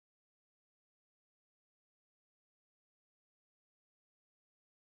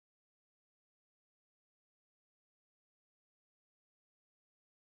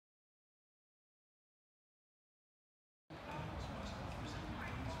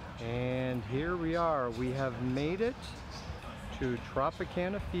And here we are. We have made it to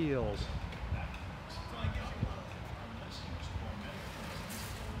Tropicana Field.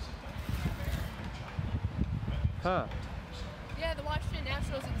 Huh. Yeah, the Washington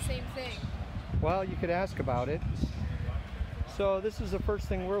Nationals are the same thing. Well, you could ask about it. So this is the first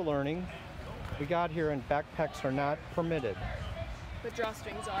thing we're learning. We got here and backpacks are not permitted. But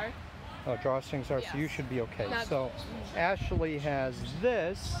drawstrings are. Oh, drawstrings are, Yes. so you should be okay. Not so Ashley has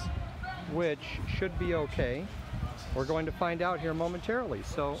this, which should be okay. We're going to find out here momentarily,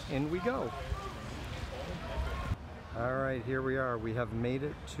 so in we go. All right, here we are. We have made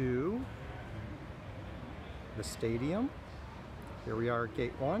it to the stadium. Here we are at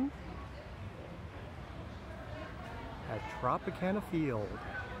Gate 1 at Tropicana Field.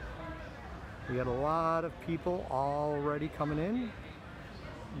 We got a lot of people already coming in.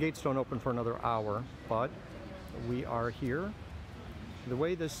 Gates don't open for another hour, but we are here. The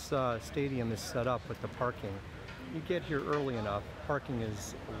way this stadium is set up with the parking, you get here early enough. Parking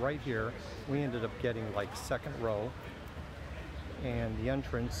is right here. We ended up getting like second row, and the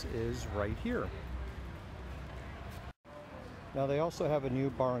entrance is right here. Now they also have a new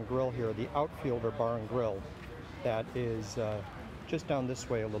bar and grill here, the Outfielder Bar and Grill, that is just down this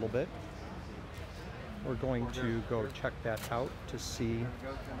way a little bit. We're going to go check that out to see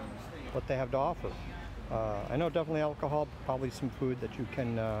what they have to offer. I know definitely alcohol, probably some food that you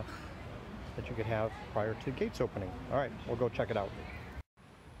can that you could have prior to gates opening. All right, we'll go check it out.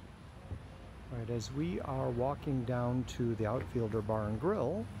 All right, as we are walking down to the Outfielder Bar and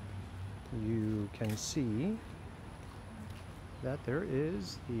Grill, you can see that there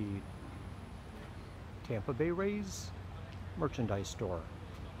is the Tampa Bay Rays merchandise store.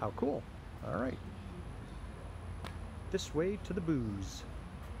 How cool. All right. This way to the booze.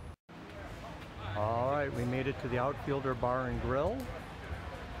 All right, we made it to the Outfielder Bar and Grill.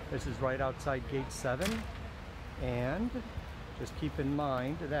 This is right outside Gate 7. And just keep in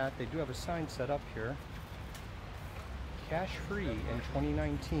mind that they do have a sign set up here. Cash free in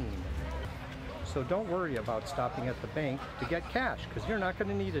 2019. So don't worry about stopping at the bank to get cash, because you're not going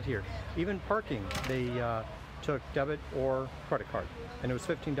to need it here. Even parking, they took debit or credit card, and it was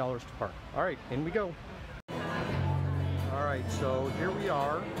 $15 to park. All right, in we go. All right, so here we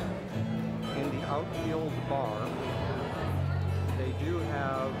are in the outfield bar. They do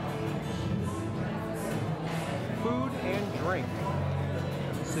have food and drink,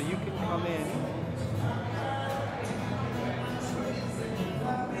 so you can come in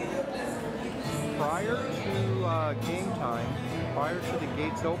prior to game time, prior to the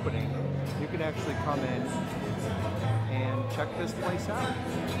gates opening. You can actually come in and check this place out.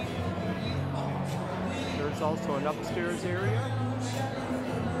 There's also an upstairs area.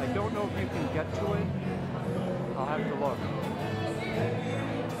 I don't know if you can get to it. I'll have to look.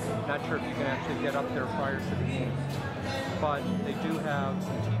 Not sure if you can actually get up there prior to the game. But they do have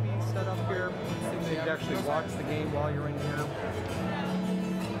some TVs set up here, so you can actually watch the game while you're in here.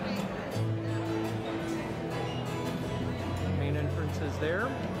 Main entrance is there.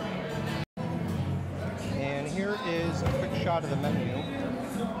 And here is a quick shot of the menu.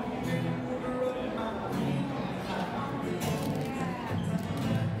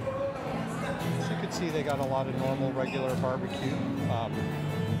 As you can see, they got a lot of normal, regular barbecue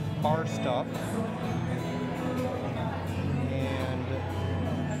bar stuff. And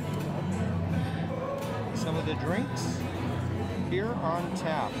some of the drinks here on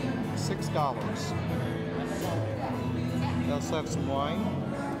tap, $6. They also have some wine,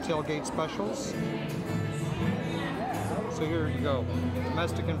 tailgate specials. So here you go.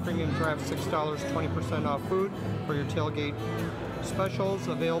 Domestic and premium draft, $6, 20% off food for your tailgate specials,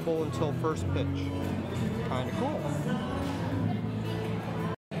 available until first pitch. Kind of cool.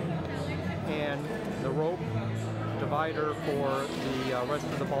 And the rope divider for the rest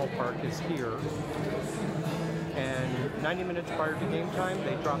of the ballpark is here. And 90 minutes prior to game time,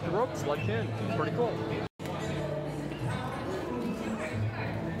 they drop the ropes, let you in. Pretty cool.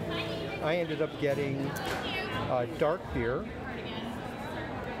 I ended up getting a dark beer,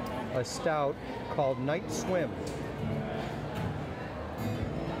 a stout called Night Swim.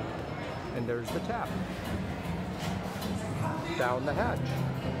 And there's the tap down the hatch.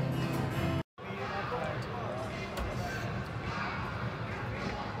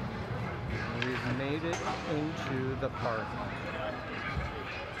 We've made it into the park.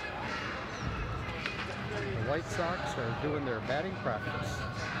 The White Sox are doing their batting practice.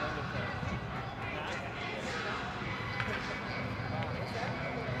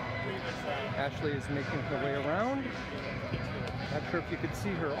 Ashley is making her way around. Not sure if you could see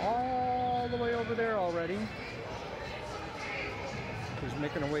her all the way over there already. who's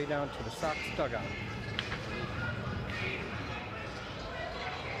making her way down to the Sox dugout.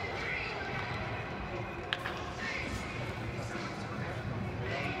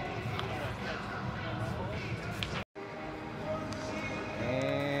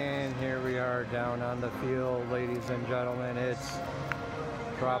 And here we are down on the field, ladies and gentlemen. It's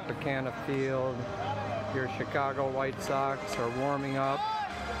Tropicana Field. Your Chicago White Sox are warming up.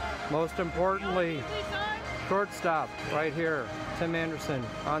 Most importantly, shortstop right here, Tim Anderson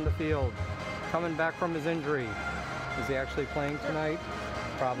on the field, coming back from his injury. Is he actually playing tonight?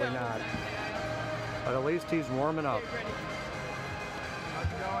 Probably not. But at least he's warming up. How's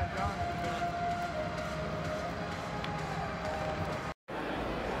it going, John?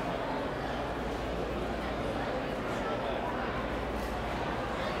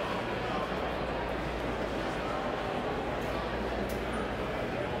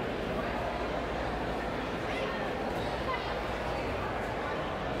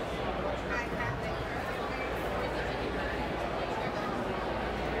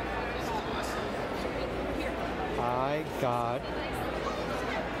 I got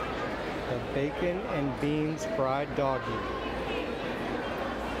the bacon and beans fried doggy.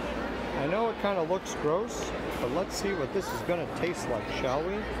 I know it kind of looks gross, but let's see what this is going to taste like, shall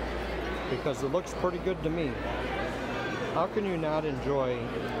we? Because it looks pretty good to me. How can you not enjoy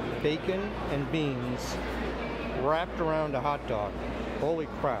bacon and beans wrapped around a hot dog? Holy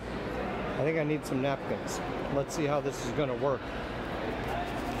crap. I think I need some napkins. Let's see how this is going to work.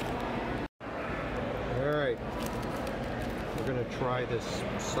 Alright. We're going to try this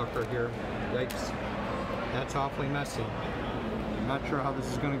sucker here. Yikes. That's awfully messy. I'm not sure how this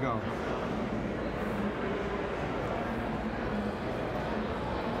is going to go.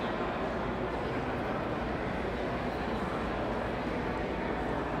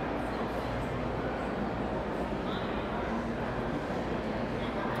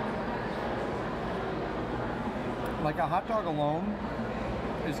 Like a hot dog alone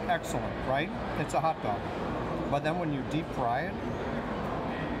is excellent, right? It's a hot dog. But then when you deep fry it,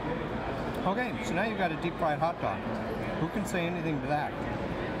 okay, so now you've got a deep fried hot dog. Who can say anything to that?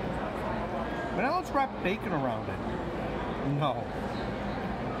 But now let's wrap bacon around it. No.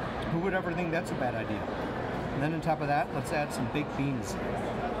 Who would ever think that's a bad idea? And then on top of that, let's add some baked beans.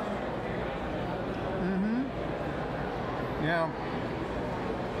 Yeah.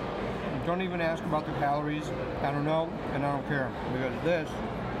 Don't even ask about the calories. I don't know, and I don't care. Because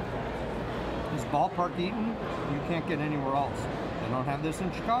this Ballpark eating, you can't get anywhere else. They don't have this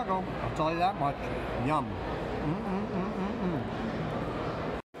in Chicago, I'll tell you that much. Yum.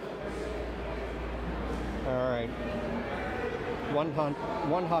 Alright.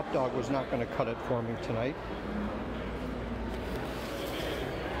 One hot dog was not going to cut it for me tonight.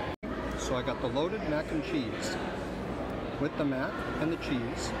 So I got the loaded mac and cheese. With the mac and the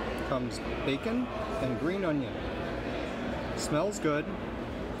cheese comes bacon and green onion. Smells good.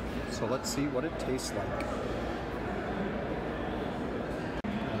 So let's see what it tastes like.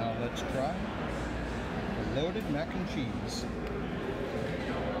 Now let's try the loaded mac and cheese.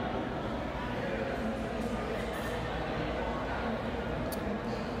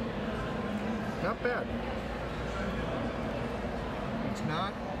 Not bad. It's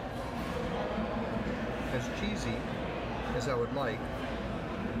not as cheesy as I would like.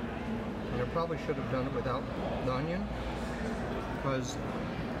 And I probably should have done it without the onion, because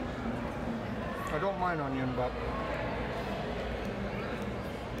I don't mind onion, but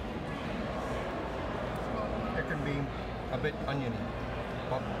it can be a bit oniony.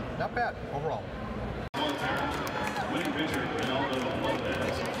 But not bad overall. Winning pitcher Giolito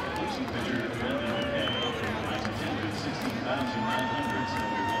Lopez, losing pitcher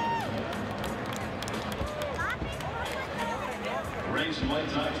Rays and White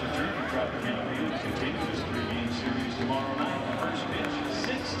Sox return to Tropicana Field to continue this 3-game series tomorrow night. First pitch,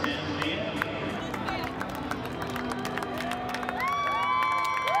 6:10 p.m.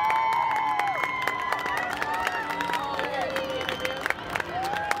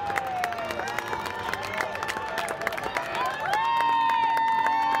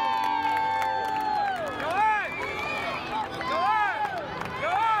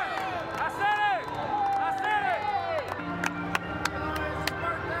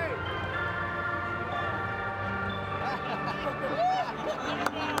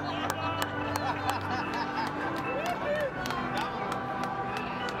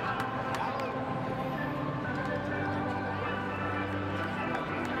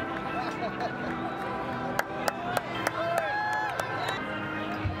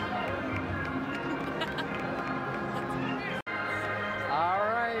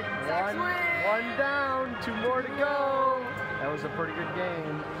 was a pretty good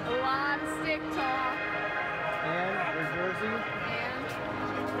game. A lot of stick talk. And your jersey? And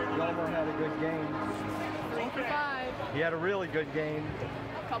Yelmer had a good game. 3 for 5. He had a really good game.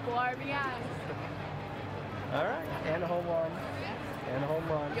 A couple RBIs. All right, and a home run. And a home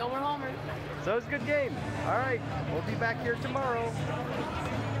run. Gilmer homer. So it was a good game. All right, we'll be back here tomorrow.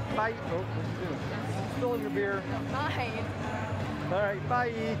 Bye. Oh, what you doing? Spilling your beer. Mine. All right,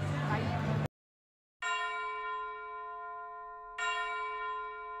 bye. Bye.